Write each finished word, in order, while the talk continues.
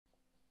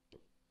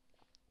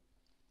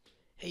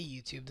Hey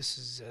YouTube, this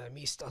is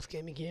me, Stealth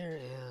Gaming here,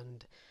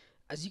 and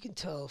as you can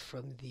tell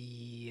from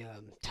the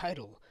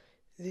title,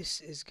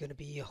 this is going to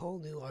be a whole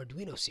new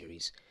Arduino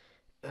series.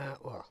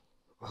 Well,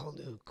 a whole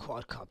new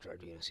quadcopter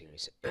Arduino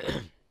series.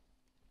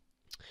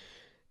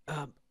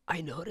 I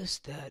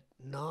noticed that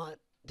not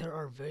there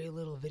are very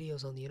little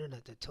videos on the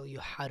internet that tell you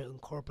how to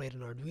incorporate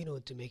an Arduino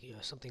into making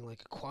something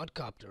like a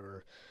quadcopter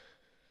or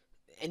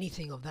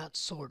anything of that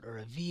sort, or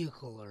a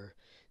vehicle, or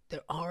there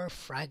are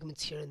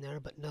fragments here and there,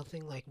 but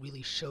nothing like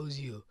really shows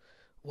you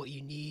what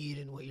you need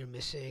and what you're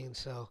missing. And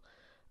so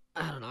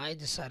I don't know, I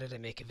decided to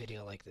make a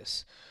video like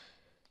this.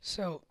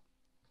 So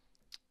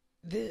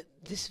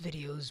this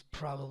video is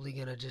probably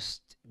gonna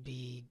just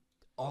be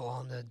all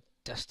on the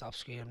desktop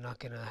screen. I'm not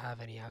gonna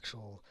have any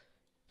actual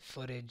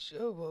footage.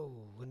 Oh, whoa,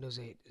 Windows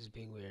 8 is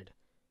being weird.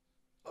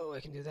 Oh, I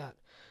can do that.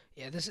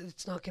 Yeah, this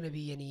it's not gonna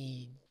be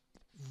any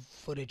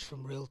footage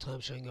from real time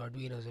showing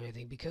Arduinos or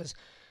anything, because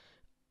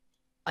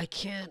I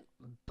can't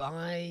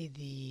buy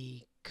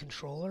the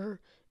controller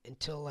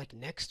until like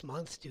next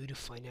month due to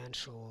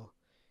financial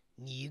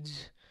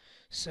needs.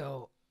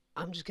 So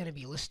I'm just going to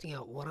be listing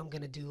out what I'm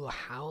going to do,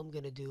 how I'm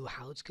going to do,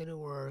 how it's going to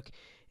work,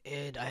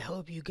 and I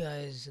hope you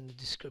guys in the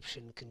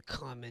description can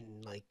comment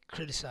and like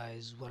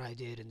criticize what I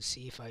did and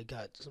see if I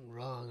got something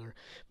wrong or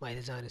my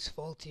design is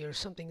faulty or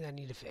something that I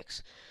need to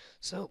fix.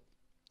 So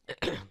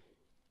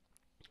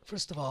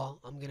first of all,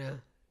 I'm going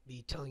to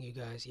be telling you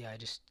guys, yeah, I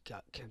just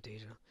got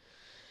Camtasia.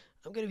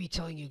 I'm going to be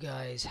telling you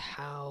guys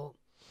how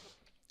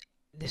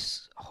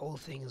this whole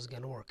thing is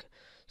going to work.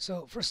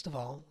 So first of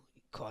all,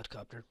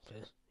 quadcopter,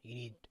 you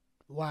need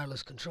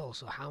wireless control.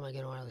 So how am I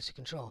going to wirelessly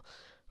control?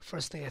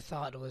 First thing I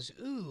thought was,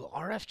 ooh,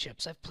 RF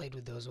chips. I've played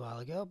with those a while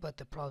ago, but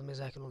the problem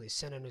is I can only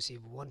send and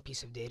receive one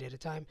piece of data at a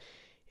time,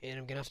 and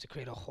I'm going to have to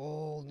create a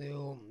whole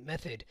new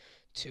method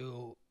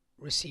to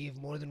receive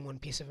more than one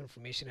piece of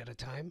information at a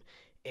time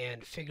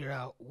and figure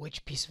out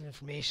which piece of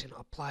information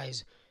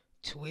applies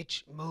to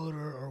which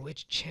motor or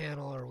which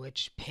channel or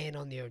which pin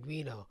on the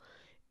Arduino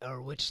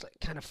or which like,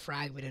 kind of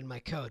fragment in my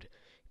code,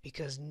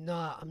 because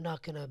I'm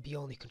not gonna be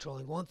only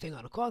controlling one thing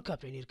on a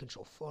quadcopter. I need to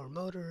control four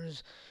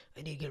motors.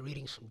 I need to get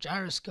readings from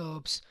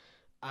gyroscopes.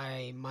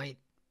 I might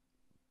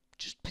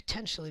just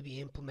potentially be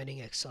implementing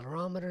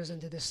accelerometers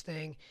into this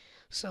thing.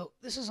 So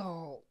this is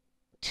all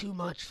too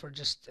much for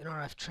just an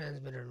RF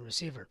transmitter and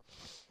receiver.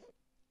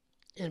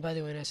 And by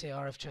the way, when I say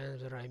RF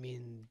transmitter, I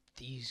mean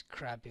these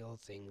crappy old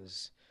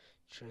things.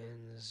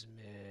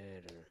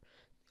 Transmitter.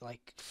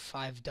 Like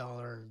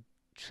 $5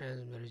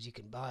 transmitters you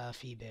can buy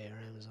off eBay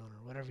or Amazon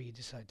or whatever you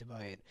decide to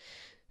buy it.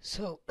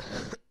 So,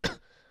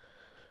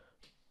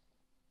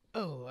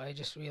 oh, I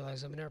just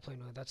realized I'm in airplane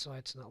mode. That's why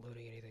it's not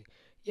loading anything.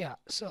 Yeah,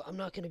 so I'm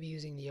not going to be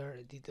using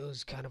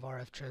those kind of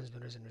RF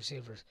transmitters and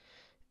receivers.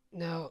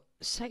 Now,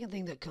 second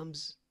thing that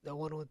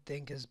one would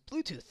think is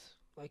Bluetooth.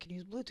 I could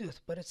use Bluetooth,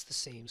 but it's the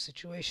same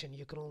situation.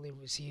 You can only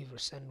receive or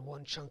send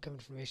one chunk of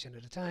information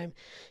at a time,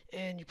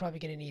 and you're probably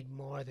going to need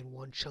more than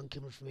one chunk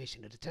of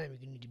information at a time. You're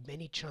going to need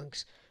many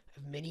chunks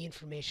of many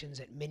informations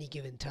at many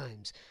given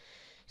times.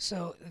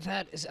 So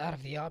that is out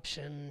of the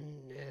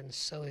option, and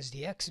so is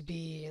the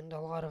XB and a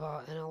lot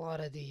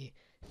of the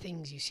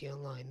things you see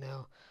online.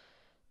 Now,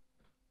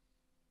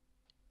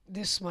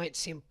 this might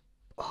seem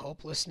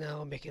hopeless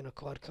now, making a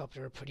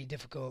quadcopter pretty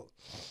difficult.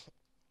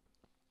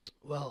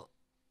 Well,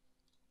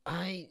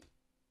 I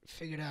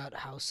figured out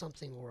how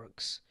something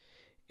works,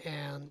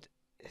 and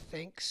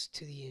thanks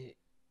to the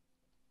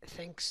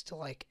thanks to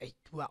like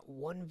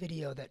one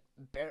video that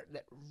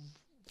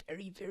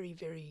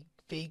very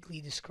vaguely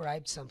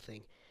described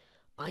something,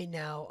 I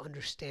now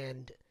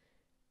understand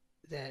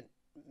that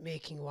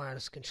making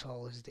wireless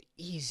control is the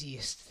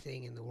easiest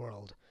thing in the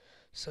world.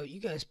 So you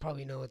guys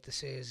probably know what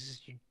this is. This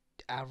is your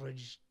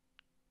average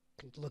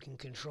looking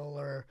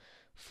controller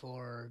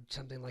for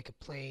something like a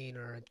plane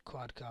or a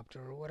quadcopter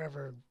or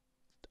whatever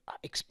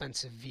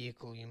expensive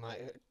vehicle you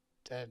might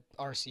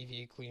RC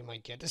vehicle you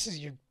might get. This is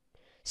your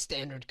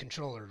standard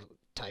controller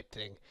type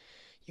thing.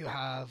 You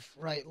have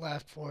right,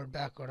 left, forward,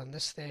 backward on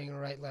this thing, or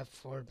right, left,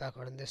 forward,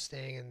 backward on this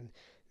thing, and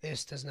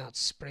this does not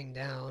spring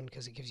down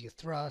because it gives you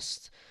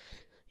thrust.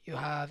 You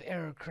have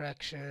error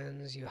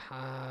corrections, you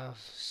have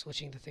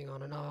switching the thing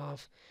on and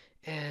off,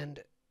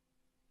 and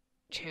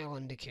channel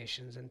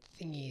indications and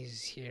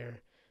thingies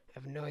here. I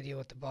have no idea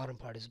what the bottom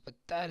part is, but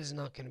that's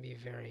not going to be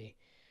very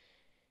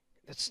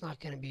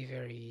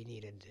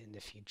needed in the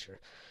future.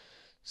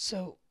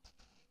 So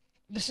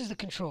this is the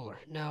controller.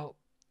 Now,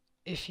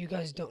 if you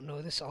guys don't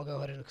know this, I'll go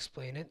ahead and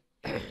explain it.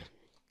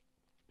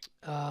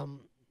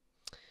 um,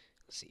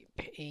 let's see,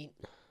 paint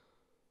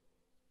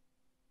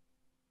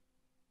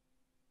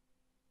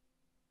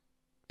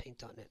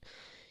on it.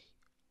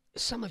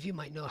 Some of you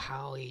might know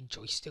how a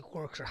joystick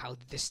works or how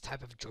this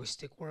type of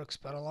joystick works,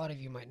 but a lot of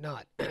you might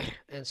not.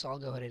 And so I'll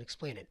go ahead and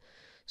explain it.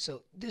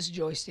 So this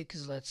joystick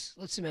is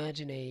let's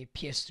imagine a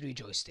PS3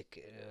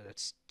 joystick.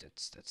 That's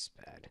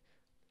bad.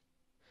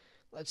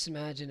 Let's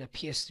imagine a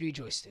PS3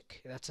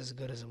 joystick. That's as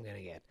good as I'm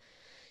gonna get.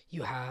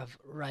 You have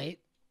right,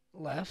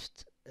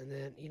 left, and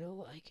then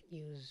I can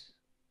use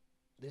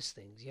this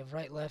thing. You have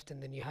right, left,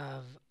 and then you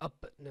have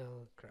up.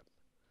 No, crap.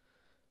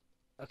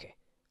 Okay,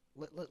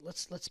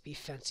 let's be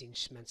fancy and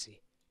schmancy.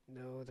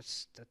 No,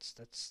 that's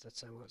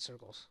I want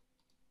circles.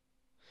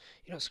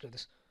 You know, screw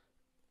this.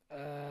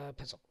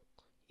 Pencil.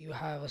 You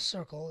have a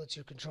circle, that's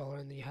your controller,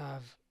 and then you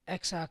have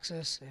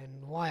x-axis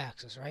and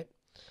y-axis, right?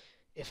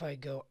 If I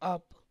go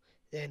up,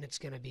 then it's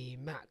going to be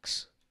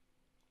max.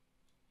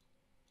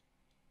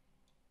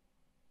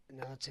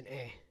 Now it's an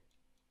A,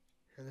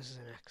 and this is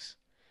an X.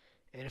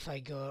 And if I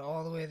go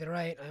all the way to the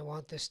right, I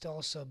want this to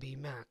also be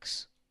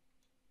max.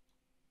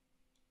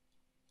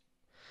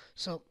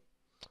 So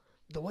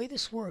the way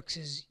this works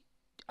is,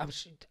 I'm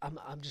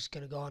just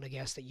going to go on a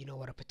guess that you know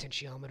what a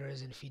potentiometer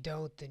is, and if you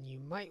don't, then you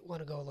might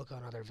want to go look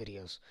on other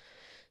videos.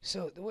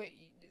 So the way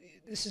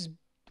this is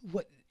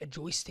what a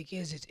joystick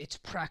is, it's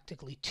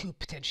practically two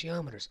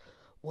potentiometers.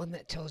 One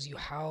that tells you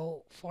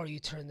how far you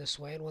turn this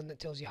way, and one that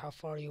tells you how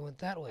far you went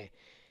that way.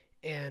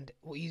 And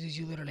what you do is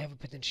you literally have a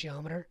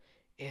potentiometer,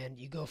 and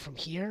you go from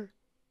here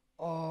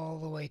all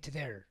the way to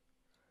there.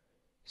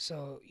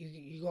 So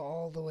you go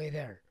all the way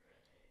there.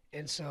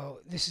 And so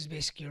this is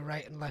basically your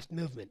right and left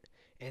movement.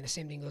 And the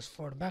same thing goes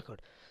forward and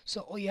backward.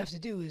 So all you have to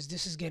do is,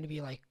 this is going to be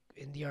like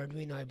in the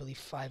Arduino, I believe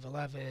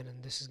 511,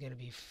 and this is going to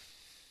be,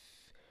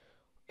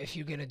 if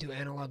you're going to do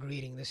analog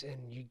reading this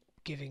and you're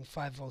giving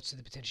 5 volts to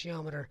the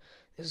potentiometer,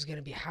 this is going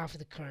to be half of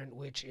the current,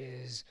 which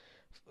is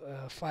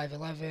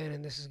 511,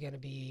 and this is going to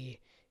be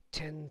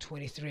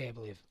 1023, I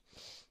believe.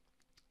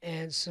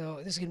 And so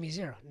this is going to be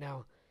 0.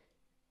 Now,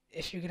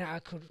 if you're going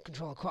to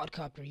control a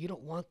quadcopter, you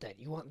don't want that.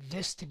 You want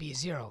this to be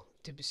 0,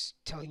 to be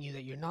telling you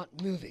that you're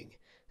not moving.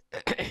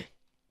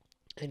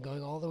 And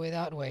going all the way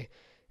that way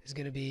is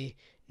going to be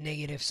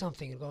negative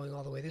something, and going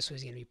all the way this way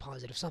is going to be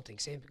positive something.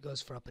 Same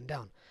goes for up and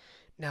down.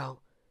 Now,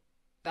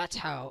 that's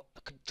how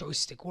a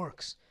joystick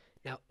works.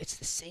 Now, it's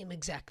the same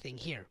exact thing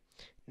here.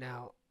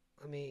 Now,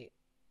 let me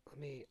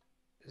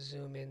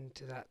zoom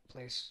into that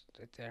place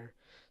right there.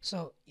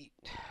 So,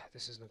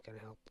 this is not going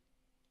to help.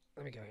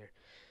 Let me go here.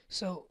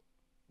 So,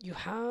 you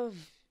have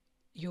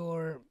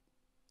your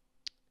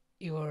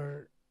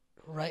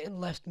right and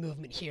left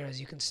movement here,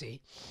 as you can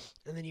see,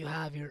 and then you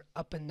have your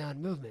up and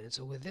down movement. And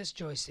so with this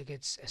joystick,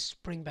 it's a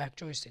spring back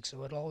joystick,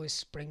 so it'll always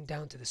spring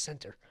down to the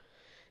center.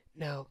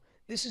 Now,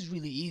 this is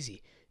really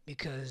easy,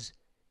 because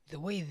the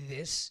way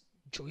this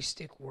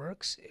joystick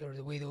works, or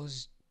the way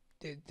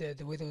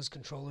those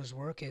controllers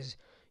work, is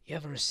you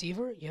have a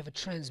receiver, you have a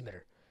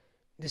transmitter.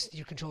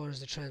 Your controller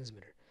is the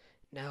transmitter.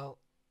 Now,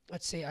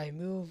 let's say I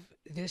move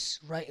this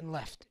right and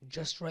left,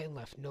 just right and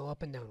left, no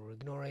up and down. We're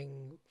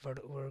ignoring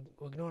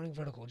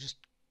vertical, just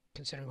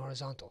considering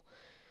horizontal.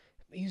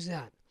 Use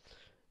that.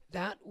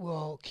 That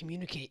will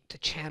communicate to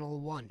channel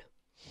 1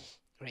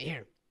 right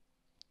here.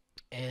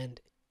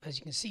 And as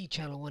you can see,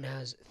 channel 1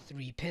 has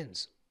 3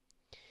 pins.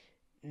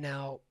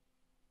 Now,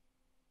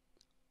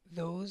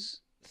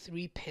 those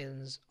 3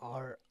 pins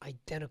are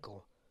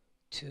identical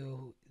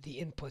to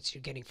the inputs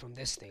you're getting from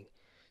this thing.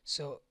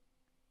 So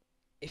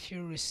if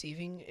you're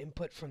receiving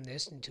input from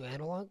this into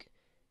analog,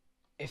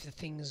 if the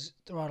thing's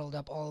throttled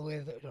up all the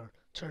way or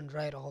turned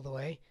right all the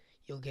way,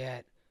 you'll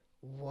get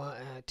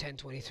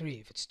 1023.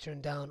 If it's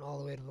turned down all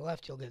the way to the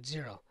left, you'll get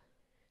 0.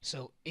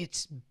 So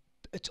it's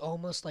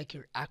almost like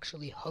you're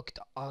actually hooked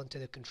onto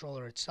the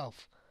controller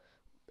itself,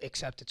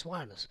 except it's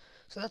wireless.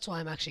 So that's why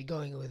I'm actually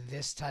going with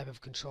this type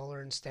of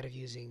controller instead of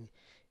using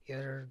the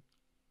other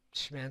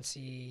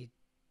schmancy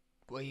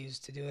ways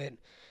to do it,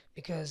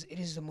 because it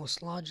is the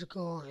most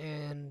logical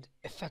and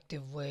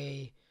effective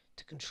way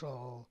to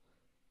control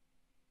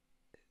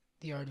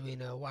the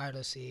Arduino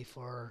wirelessly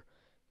for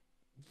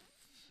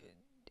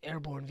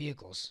airborne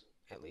vehicles,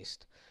 at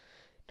least.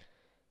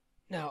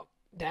 Now,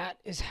 that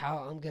is how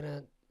I'm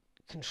gonna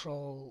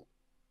control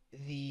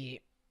the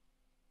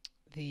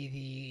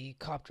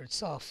copter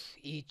itself.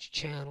 Each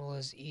channel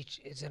is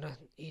in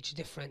each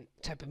different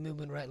type of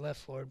movement: right,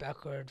 left, forward,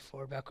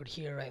 backward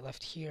here, right,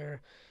 left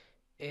here.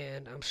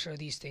 And I'm sure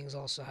these things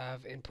also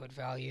have input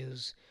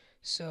values.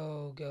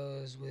 So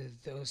goes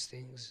with those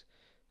things.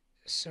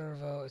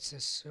 Servo, it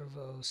says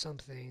servo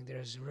something.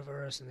 There's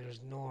reverse and there's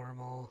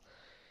normal.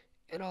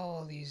 And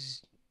all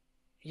these,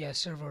 yeah,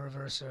 servo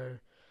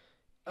reverser.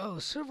 Oh,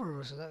 servo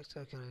reverser, that's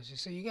kind of interesting.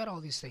 So you got all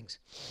these things.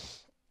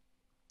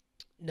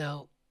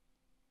 Now,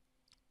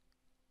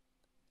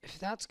 if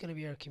that's going to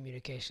be our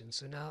communication,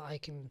 so now I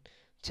can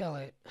tell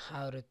it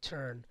how to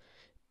turn.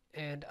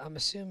 And I'm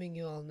assuming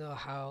you all know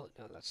how.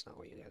 No, that's not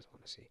what you guys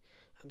want to see.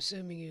 I'm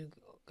assuming you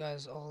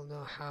guys all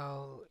know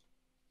how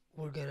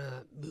we're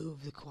gonna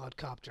move the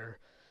quadcopter,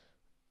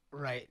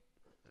 right?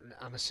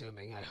 I'm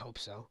assuming. I hope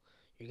so.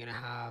 You're gonna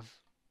have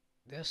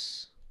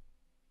this,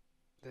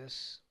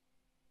 this,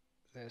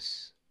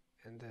 this,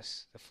 and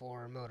this, the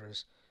 4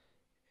 motors.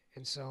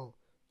 And so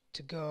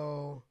to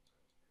go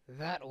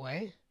that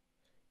way,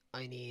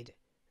 I need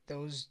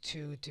those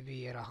 2 to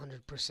be at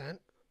 100%.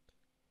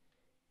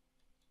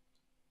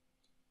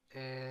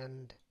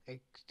 And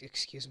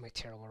excuse my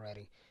terrible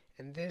writing,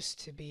 and this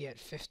to be at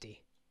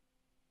 50.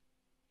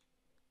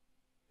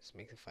 Let's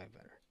make the 5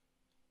 better.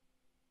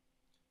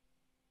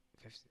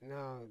 50,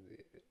 no,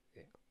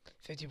 yeah,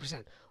 50%.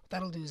 What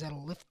that'll do is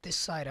that'll lift this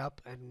side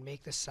up and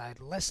make this side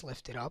less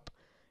lifted up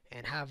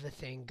and have the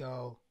thing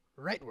go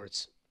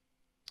rightwards.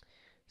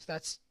 So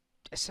that's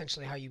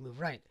essentially how you move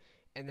right.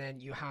 And then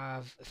you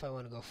have, if I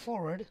want to go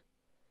forward,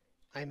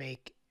 I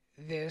make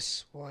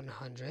this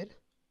 100,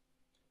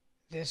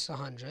 this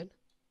 100,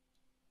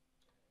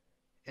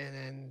 and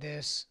then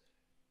this,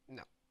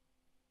 no,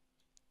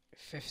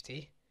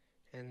 50,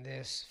 and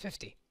this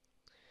 50.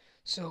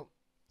 So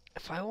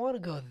if I want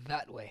to go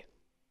that way,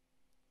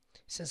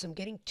 since I'm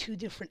getting two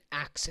different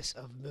axes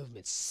of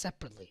movement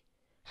separately,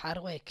 how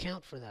do I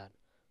account for that?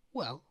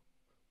 Well,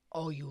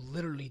 all you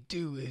literally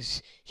do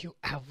is you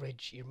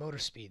average your motor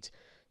speeds.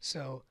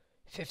 So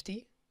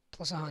 50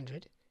 plus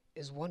 100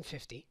 is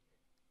 150.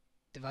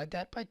 Divide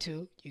that by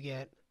 2, you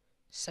get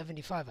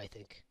 75, I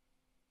think.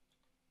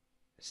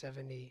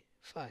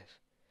 75.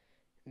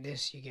 And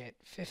this you get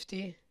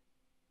 50,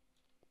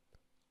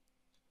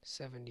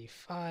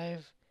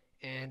 75,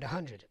 and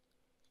 100.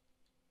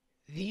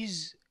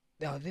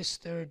 Now this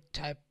third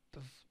type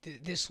of,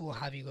 this will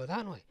have you go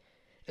that way.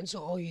 And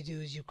so all you do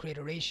is you create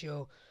a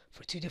ratio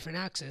for two different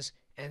axes,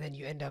 and then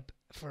you end up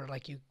for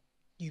like you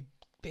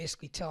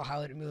basically tell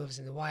how it moves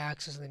in the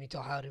y-axis, and then you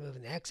tell how it moves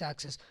in the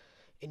x-axis,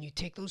 and you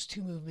take those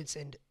two movements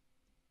and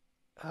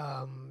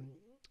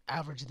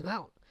average them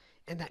out,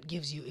 and that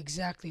gives you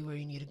exactly where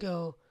you need to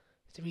go,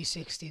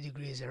 360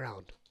 degrees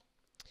around.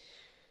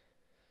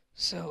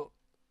 So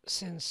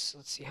since,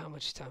 let's see, how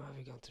much time have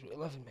we gone through?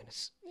 11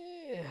 minutes.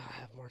 Yeah, I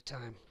have more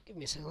time. Give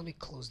me a second. Let me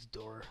close the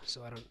door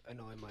so I don't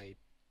annoy my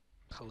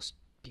host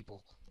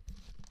people.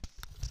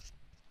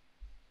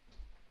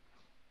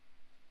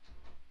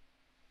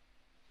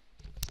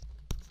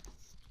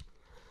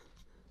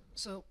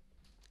 So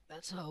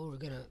that's how we're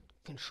gonna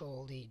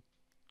control the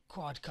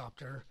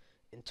quadcopter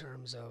in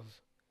terms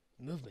of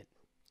movement.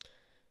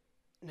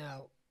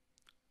 Now,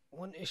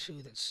 one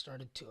issue that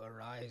started to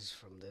arise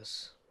from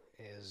this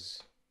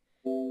is,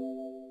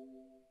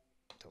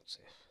 don't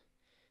say,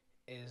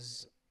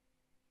 is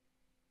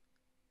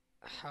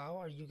how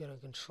are you gonna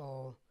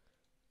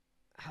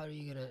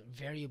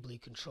variably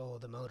control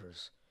the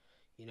motors?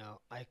 You know,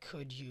 I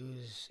could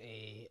use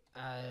a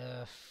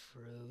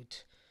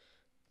fruit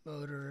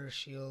motor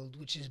shield,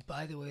 which is,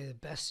 by the way, the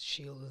best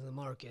shield in the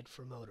market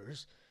for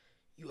motors.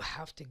 You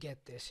have to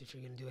get this if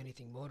you're going to do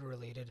anything motor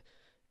related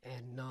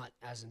and not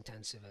as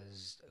intensive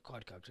as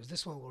quadcopters.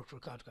 This won't work for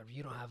quadcopters.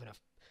 You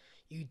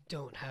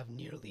don't have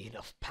nearly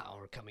enough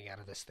power coming out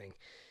of this thing.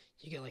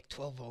 You get like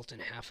 12 volt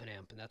and half an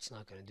amp, and that's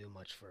not going to do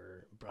much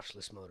for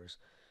brushless motors.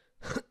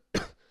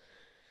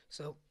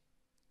 So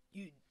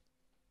we're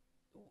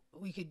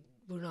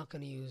not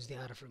going to use the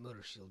Adafruit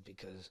motor shield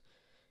because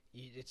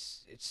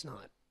it's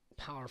not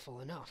powerful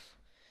enough.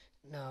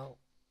 Now,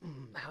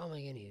 how am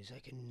I going to use? I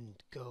can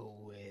go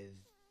with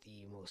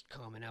the most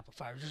common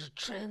amplifiers, which are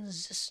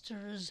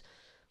transistors,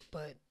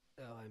 but,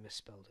 oh, I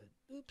misspelled it.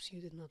 Oops,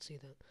 you did not see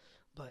that.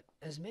 But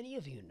as many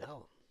of you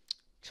know,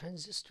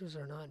 transistors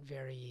are not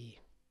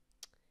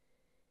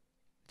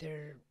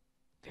they're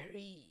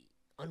very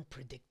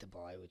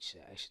unpredictable, I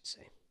should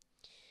say.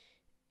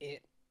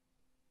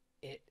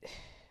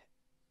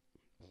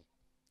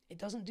 It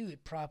doesn't do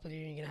it properly.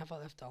 You're going to have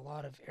left a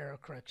lot of error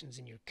corrections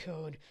in your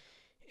code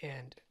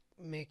and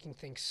making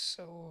things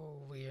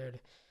so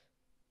weird.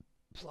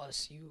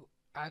 Plus, you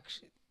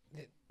actually,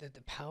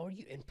 the power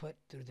you input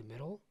through the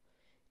middle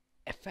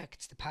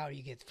affects the power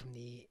you get from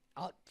the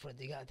output,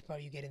 the power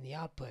you get in the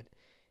output,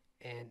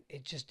 and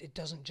it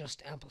doesn't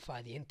just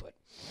amplify the input.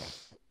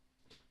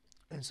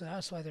 And so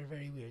that's why they're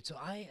very weird. So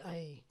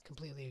I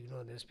completely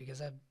ignore this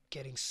because I'm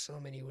getting so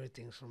many weird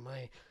things from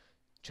my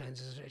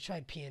transistors. I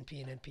tried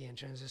PNP and NPN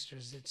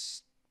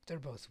transistors. They're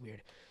both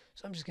weird.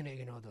 So I'm just going to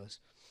ignore those.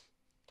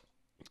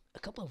 A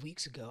couple of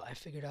weeks ago, I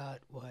figured out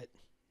what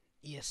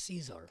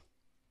ESCs are.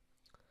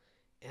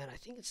 And I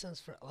think it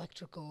stands for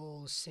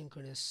electrical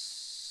synchronous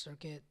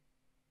circuit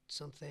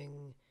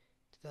something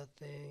to that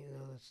thing.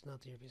 No, that's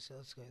not the ERP. So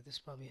let's go. This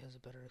probably has a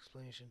better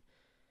explanation.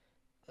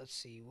 Let's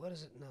see. What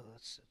is it? No,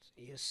 it's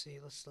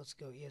ESC. Let's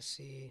go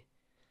ESC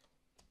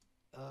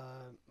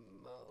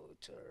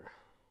motor.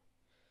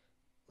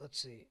 Let's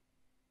see.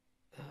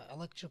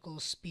 Electrical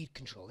speed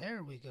control.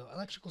 There we go.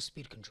 Electrical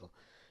speed control.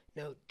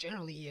 Now,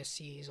 generally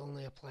ESC is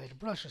only applied to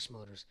brushless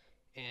motors.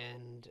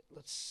 And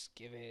let's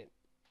give it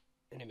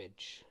an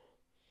image.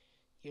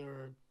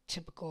 Your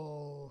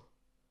typical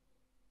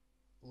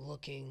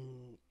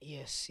looking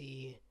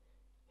ESC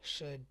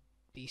should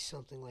be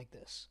something like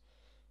this.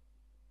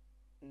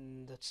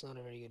 That's not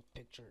a very good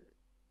picture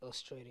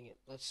illustrating it.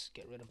 Let's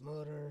get rid of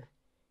motor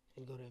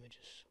and go to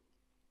images.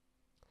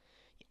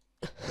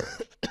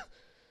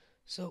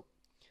 So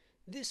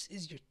this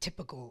is your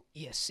typical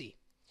ESC.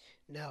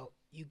 Now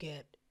you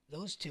get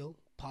those two,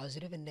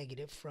 positive and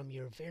negative, from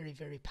your very,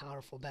 very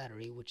powerful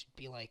battery, which would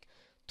be like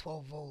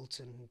 12 volts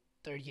and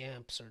 30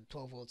 amps or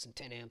 12 volts and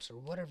 10 amps or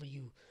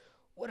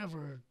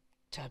whatever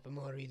type of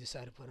motor you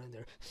decide to put on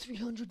there.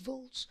 300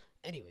 volts.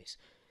 Anyways,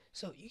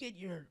 so you get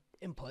your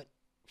input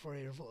for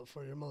your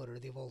motor,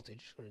 the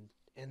voltage,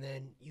 and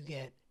then you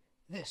get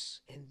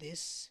this, and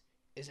this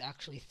is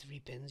actually 3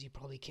 pins. You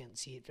probably can't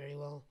see it very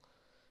well.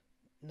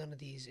 None of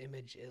these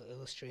image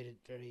illustrated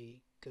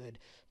very good,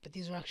 but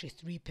these are actually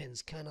 3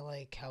 pins, kind of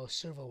like how a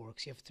servo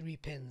works. You have 3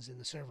 pins in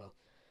the servo,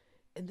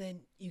 and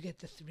then you get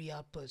the 3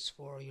 outputs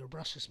for your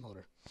brushless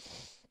motor.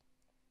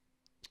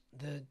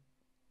 The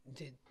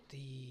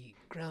the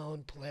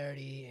ground,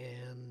 polarity,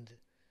 and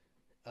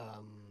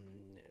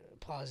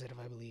positive,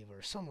 I believe,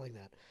 or something like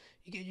that.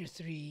 You get your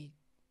three.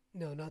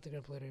 No, not the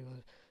ground polarity.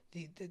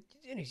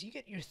 Anyways, you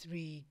get your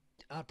 3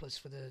 outputs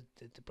for the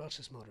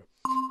brushless motor.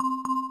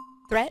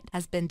 Threat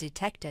has been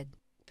detected.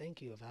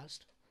 Thank you,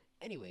 Avast.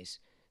 Anyways,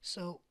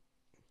 so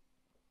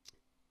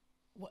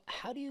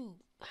how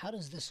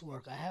does this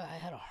work? I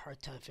had a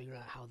hard time figuring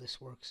out how this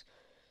works.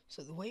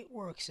 So the way it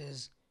works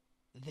is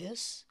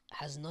this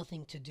has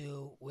nothing to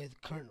do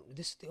with current.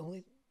 This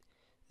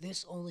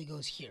only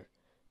goes here.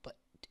 But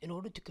in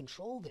order to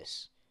control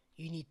this,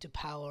 you need to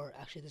power.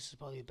 Actually, this is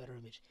probably a better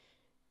image.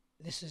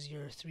 This is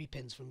your 3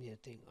 pins from the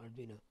thing,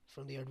 Arduino.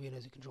 From the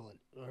Arduino to control it.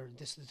 Or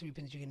this is the 3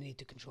 pins you're going to need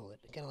to control it.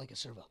 Kind of like a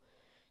servo.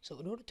 So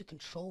in order to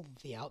control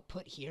the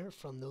output here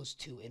from those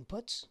 2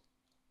 inputs.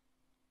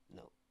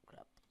 No,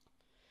 crap.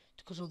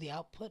 To control the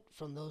output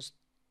from those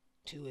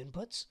 2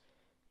 inputs,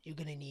 you're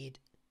going to need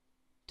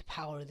to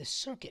power this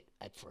circuit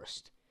at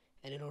first.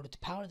 And in order to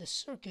power this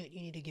circuit,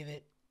 you need to give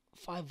it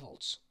 5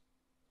 volts.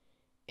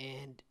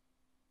 And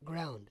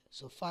ground.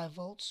 So 5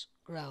 volts,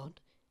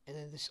 ground. And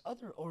then this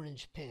other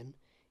orange pin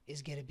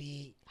is going to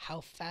be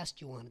how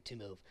fast you want it to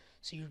move.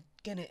 So you're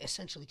going to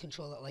essentially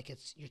control it like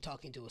you're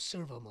talking to a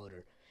servo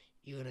motor.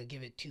 You're going to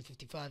give it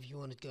 255 if you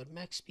want it to go at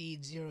max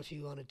speed, 0 if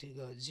you want it to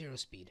go at 0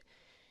 speed,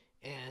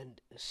 and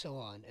so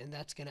on. And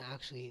that's going to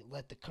actually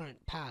let the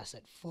current pass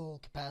at full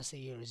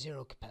capacity or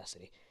 0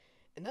 capacity.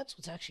 And that's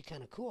what's actually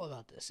kind of cool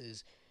about this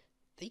is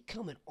they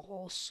come in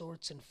all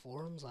sorts and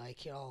forms. Like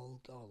here, oh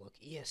look,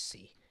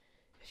 ESC.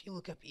 If you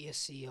look up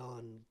ESC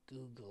on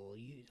Google,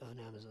 on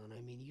Amazon,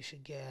 I mean, you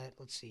should get,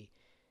 let's see,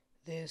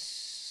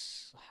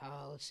 this,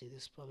 let's see,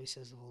 this probably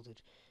says the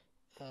voltage,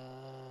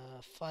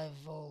 5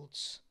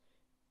 volts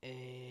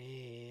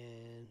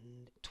and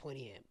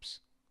 20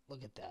 amps.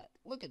 Look at that,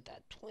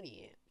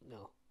 20 amp,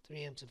 no,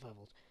 3 amps and 5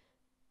 volts.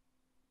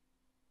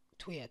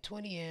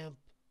 20 amp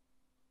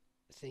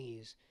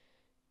thingies.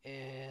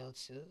 And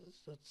let's see,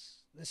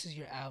 this is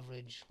your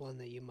average one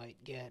that you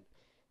might get.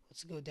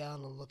 Let's go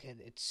down and look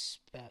at its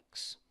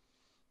specs.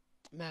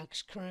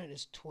 Max current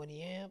is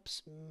 20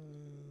 amps.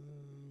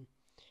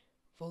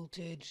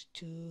 Voltage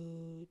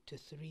 2 to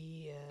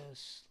 3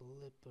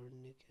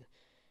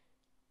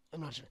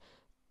 I'm not sure.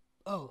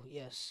 Oh,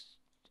 yes.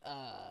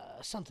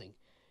 Something.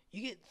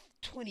 You get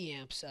 20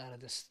 amps out of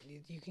this.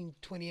 You can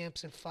 20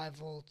 amps and 5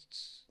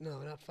 volts.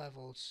 No, not 5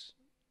 volts.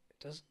 It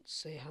doesn't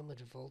say how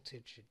much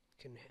voltage it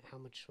can,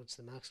 what's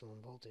the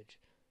maximum voltage.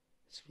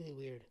 It's really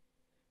weird.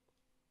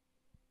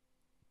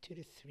 2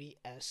 to 3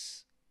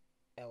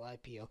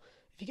 SLIPO.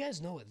 If you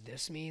guys know what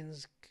this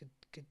means,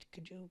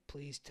 could you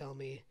please tell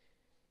me?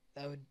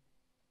 That would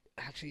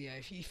actually, yeah.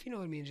 If you know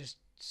what I mean, just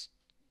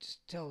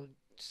tell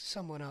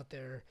someone out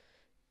there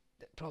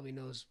that probably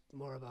knows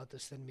more about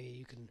this than me.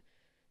 You can.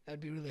 That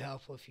would be really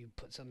helpful if you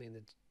put something in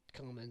the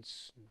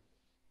comments.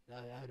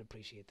 I would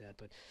appreciate that.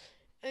 But,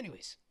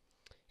 anyways,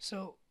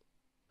 so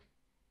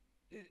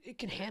it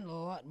can handle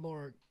a lot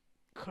more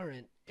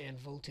current and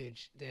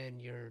voltage than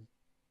your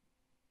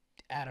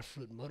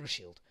Adafruit motor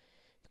shield,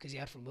 because the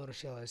Adafruit motor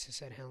shield, as I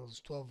said, handles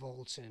 12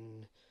 volts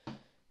and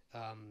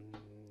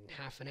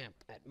half an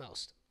amp at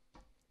most.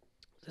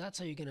 So that's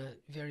how you're gonna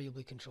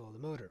variably control the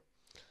motor.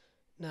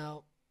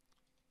 Now,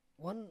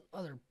 one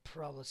other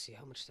problem. Let's see,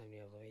 how much time do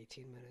you have? Like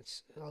 18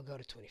 minutes. I'll go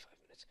to 25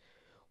 minutes.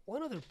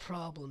 One other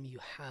problem you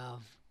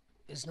have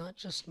is not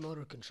just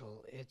motor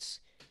control.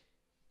 It's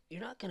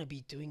you're not gonna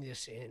be doing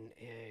this in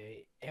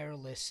a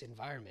airless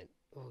environment.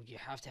 Well, you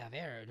have to have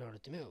air in order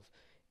to move,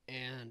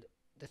 and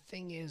the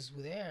thing is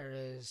with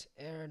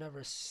air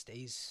never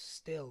stays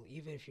still,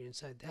 even if you're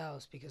inside the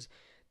house, because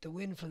the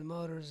wind from the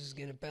motors is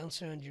going to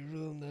bounce around your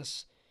room,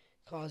 thus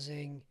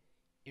causing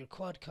your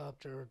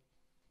quadcopter,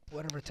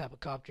 whatever type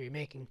of copter you're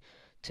making,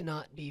 to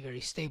not be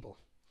very stable.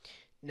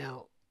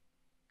 Now,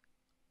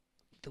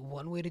 the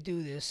one way to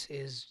do this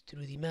is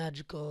through the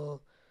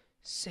magical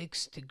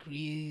 6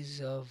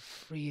 degrees of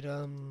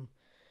freedom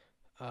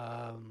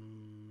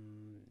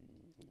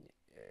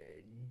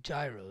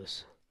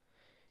gyros.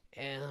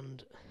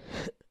 And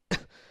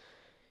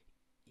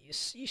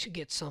you should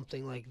get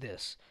something like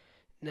this.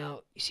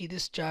 Now, you see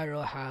this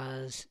gyro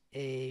has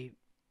a,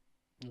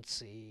 let's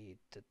see,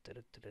 1,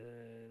 2,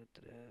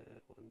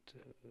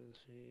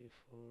 3,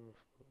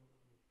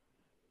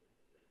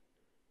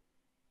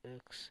 4,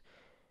 X.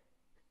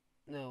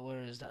 No,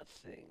 where is that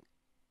thing?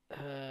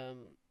 I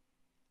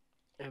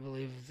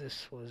believe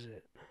this was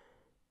it.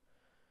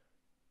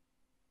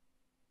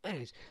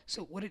 Anyways,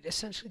 so what it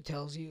essentially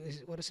tells you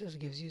is, what it essentially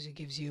gives you is, it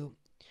gives you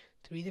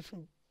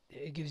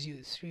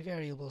 3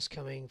 variables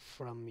coming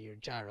from your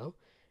gyro,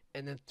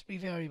 and then 3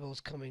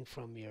 variables coming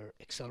from your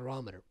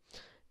accelerometer.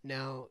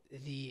 Now,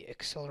 the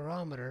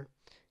accelerometer,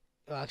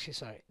 oh, actually,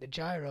 sorry. The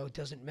gyro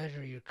doesn't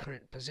measure your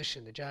current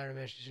position. The gyro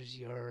measures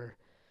your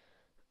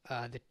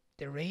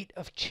the rate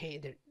of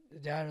change. The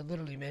gyro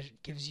literally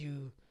gives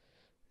you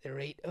the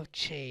rate of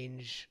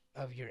change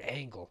of your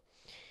angle.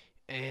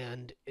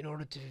 And in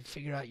order to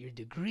figure out your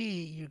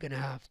degree, you're gonna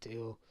have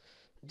to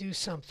do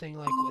something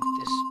like with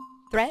this.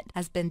 Threat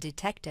has been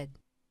detected.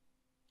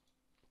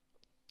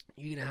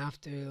 You're gonna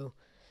have to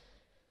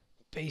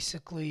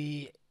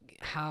basically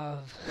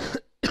have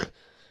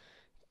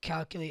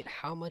calculate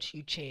how much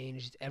you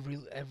changed every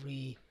I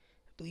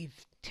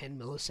believe 10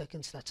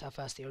 milliseconds. That's how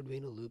fast the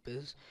Arduino loop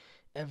is.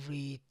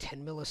 Every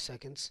 10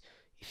 milliseconds,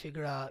 you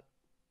figure out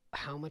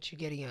how much you're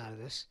getting out of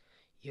this.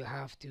 You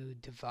have to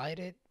divide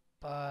it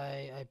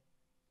by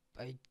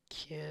I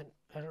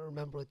don't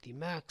remember what the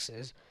max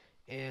is,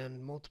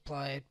 and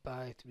multiply it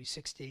by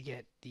 360 to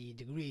get the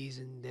degrees,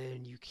 and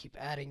then you keep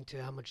adding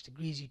to how much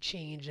degrees you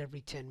change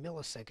every 10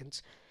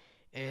 milliseconds,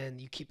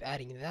 and you keep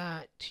adding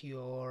that to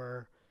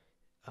your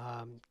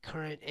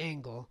current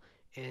angle.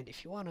 And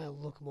if you want to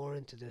look more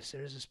into this,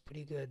 there's this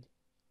pretty good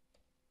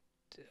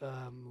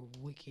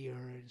wiki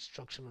or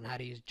instruction on how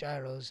to use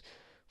gyros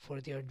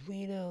for the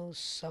Arduino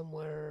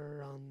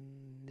somewhere on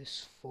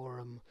this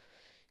forum.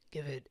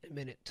 Give it a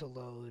minute to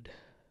load.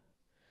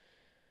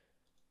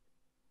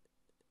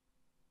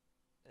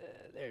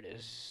 There it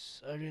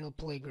is. Arduino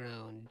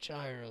Playground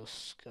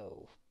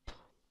gyroscope.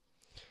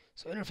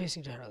 So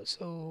interfacing gyro.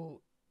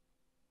 So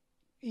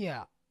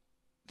yeah.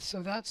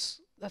 So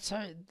that's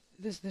how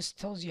this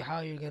tells you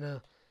how you're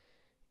gonna.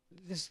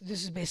 This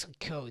is basically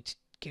code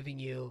giving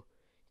you,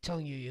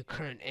 telling you your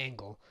current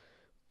angle,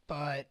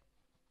 but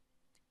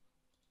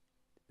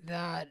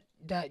that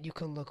you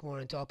can look more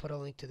into. I'll put a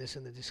link to this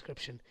in the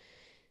description.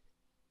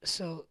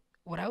 So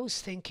what I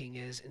was thinking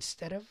is,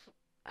 instead of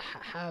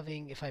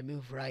having, if I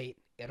move right,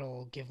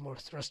 it'll give more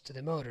thrust to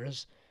the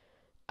motors.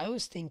 I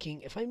was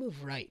thinking if I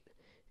move right,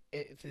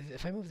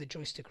 if I move the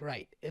joystick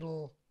right,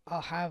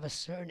 I'll have a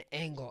certain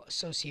angle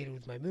associated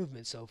with my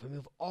movement. So if I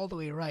move all the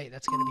way right,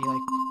 that's going to be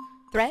like.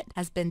 Threat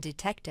has been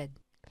detected.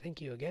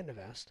 Thank you again,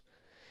 Avast.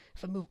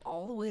 If I move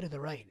all the way to the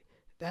right,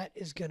 that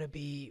is going to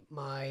be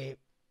my,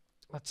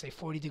 let's say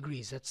 40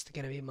 degrees. That's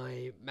going to be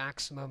my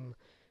maximum.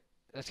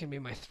 That's going to be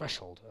my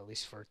threshold, at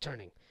least for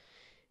turning.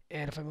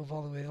 And if I move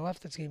all the way to the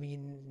left, that's going to be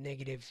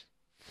negative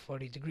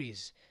 40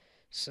 degrees.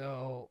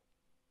 So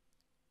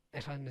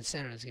if I'm in the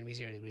center, it's going to be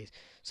 0 degrees.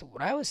 So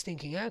what I was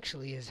thinking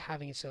actually is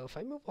having it so if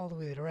I move all the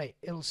way to the right,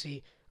 it'll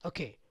see,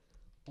 okay,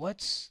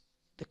 what's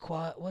the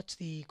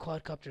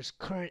quadcopter's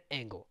current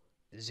angle?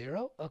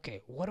 0?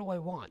 Okay, what do I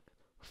want?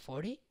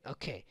 40?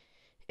 Okay.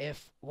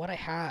 If what I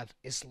have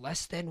is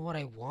less than what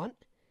I want,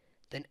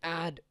 then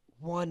add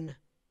 1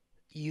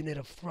 unit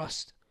of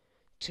thrust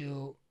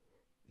to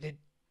the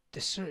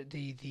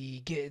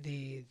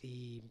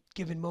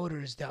given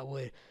motors that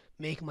would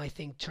make my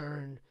thing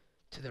turn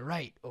to the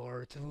right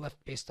or to the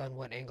left based on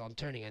what angle I'm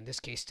turning, in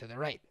this case to the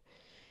right.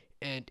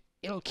 And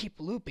it'll keep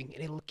looping,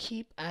 and it'll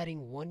keep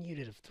adding 1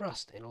 unit of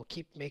thrust, and it'll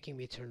keep making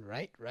me turn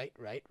right, right,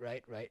 right,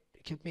 right, right.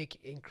 Keep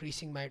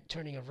increasing my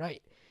turning of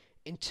right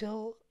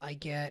until I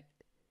get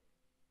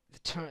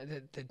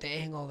the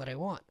angle that I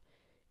want.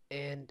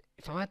 And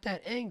if I'm at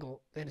that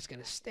angle, then it's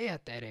going to stay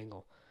at that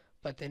angle.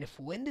 But then if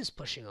wind is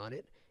pushing on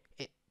it,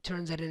 it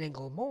turns at an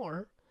angle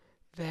more,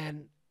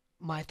 then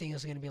my thing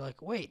is going to be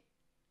like, wait,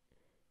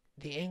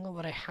 the angle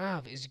that I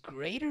have is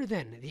greater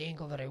than the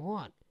angle that I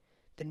want,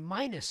 then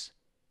minus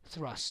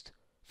thrust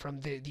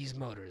from these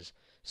motors.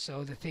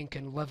 So the thing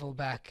can level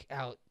back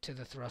out to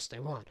the thrust I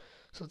want.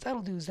 So what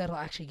that'll do is that'll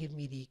actually give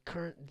me the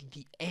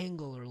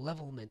angle or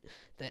levelment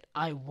that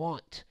I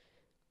want.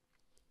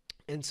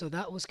 And so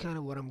that was kind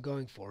of what I'm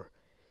going for.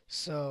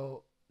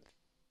 So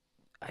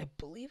I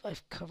believe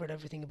I've covered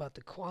everything about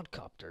the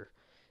quadcopter.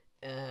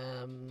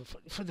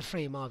 For the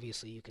frame,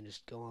 obviously, you can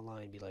just go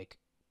online and be like,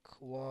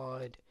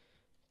 quadcopter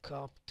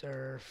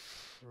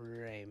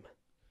frame.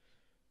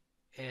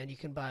 And you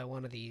can buy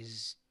one of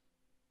these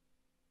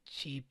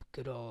cheap,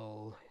 good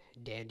old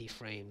dandy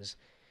frames.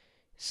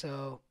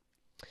 So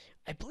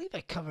I believe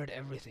I covered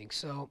everything.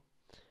 So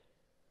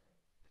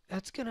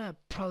that's gonna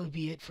probably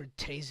be it for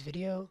today's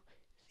video.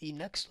 The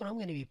next one I'm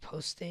going to be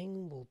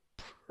posting will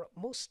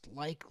most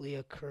likely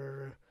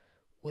occur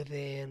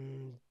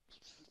within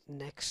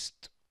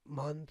next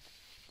month,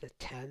 the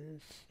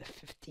 10th, the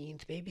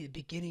 15th, maybe the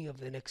beginning of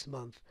the next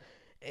month.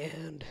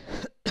 And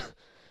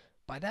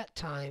by that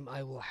time,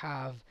 I will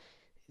have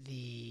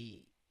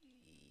the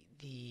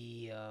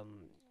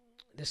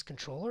this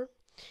controller,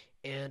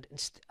 and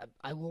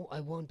I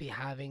won't be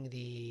having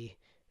the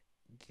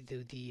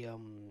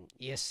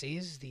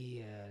ESCs,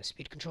 the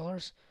speed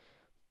controllers.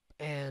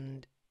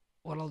 And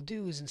what I'll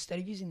do is, instead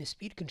of using the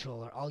speed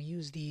controller, I'll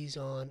use these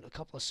on a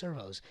couple of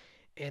servos,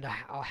 and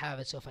I'll have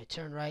it so if I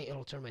turn right,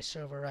 it'll turn my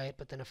servo right,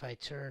 but then if I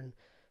turn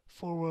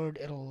forward,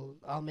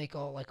 I'll make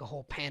like a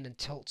whole pan and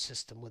tilt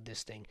system with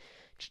this thing,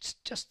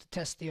 just to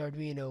test the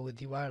Arduino with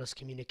the wireless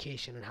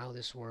communication and how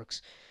this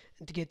works,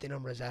 and to get the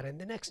numbers out. In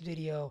the next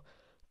video,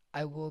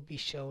 I will be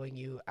showing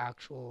you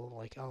actual,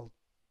 like, I'll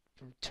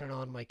turn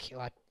on my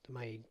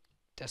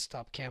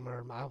desktop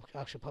camera. I'll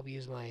actually probably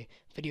use my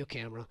video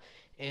camera,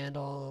 and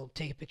I'll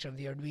take a picture of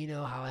the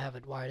Arduino, how I have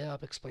it wired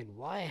up, explain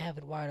why I have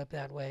it wired up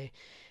that way,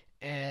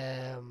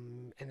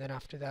 and then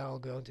after that I'll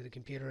go into the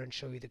computer and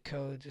show you the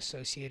codes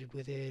associated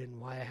with it and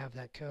why I have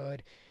that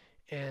code,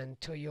 and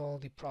tell you all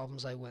the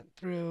problems I went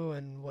through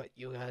and what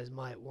you guys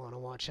might want to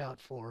watch out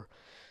for.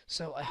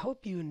 So I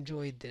hope you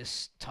enjoyed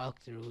this talk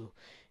through,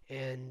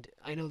 and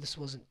I know this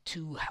wasn't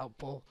too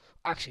helpful.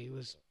 Actually, it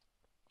was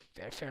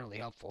fairly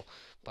helpful,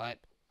 but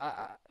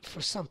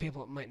for some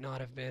people it might not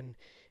have been.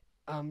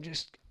 I'm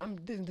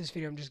in this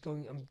video. I'm just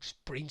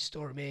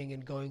brainstorming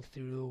and going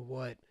through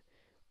what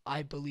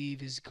I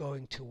believe is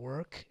going to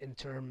work in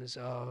terms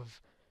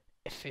of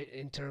if it,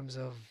 in terms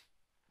of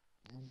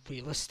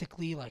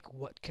realistically, like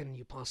what can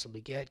you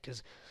possibly get?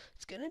 Because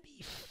it's gonna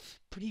be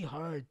pretty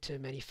hard to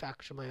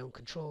manufacture my own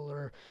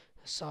controller,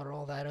 solder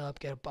all that up,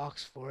 get a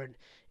box for it.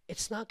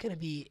 It's not gonna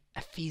be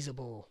a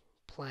feasible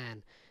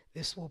plan.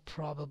 This will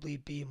probably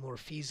be more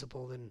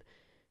feasible than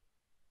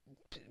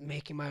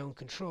making my own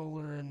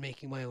controller and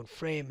making my own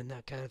frame and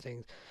that kind of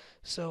thing.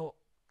 So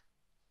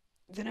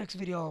the next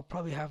video I'll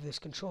probably have this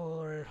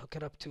controller, hook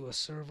it up to a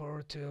servo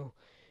or two,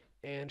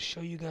 and show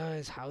you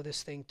guys how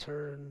this thing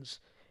turns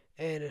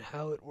and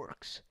how it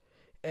works.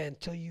 And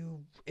tell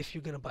you if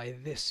you're gonna buy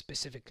this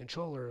specific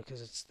controller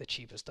because it's the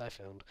cheapest I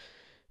found.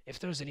 If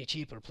there's any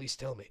cheaper, please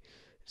tell me.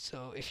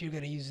 So if you're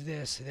gonna use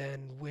this,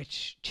 then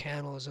which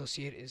channel is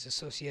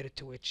associated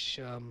to which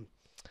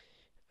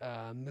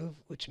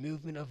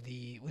movement of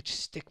which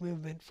stick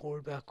movement,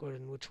 forward, backward,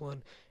 and which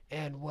one,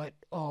 and what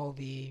all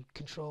the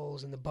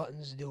controls and the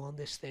buttons do on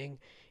this thing,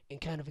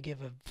 and kind of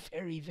give a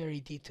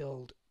very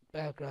detailed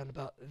background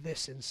about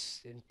this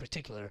in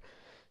particular.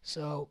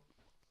 So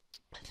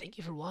thank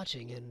you for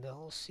watching, and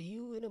I'll see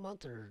you in a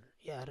month, or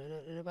yeah,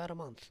 in about a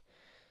month.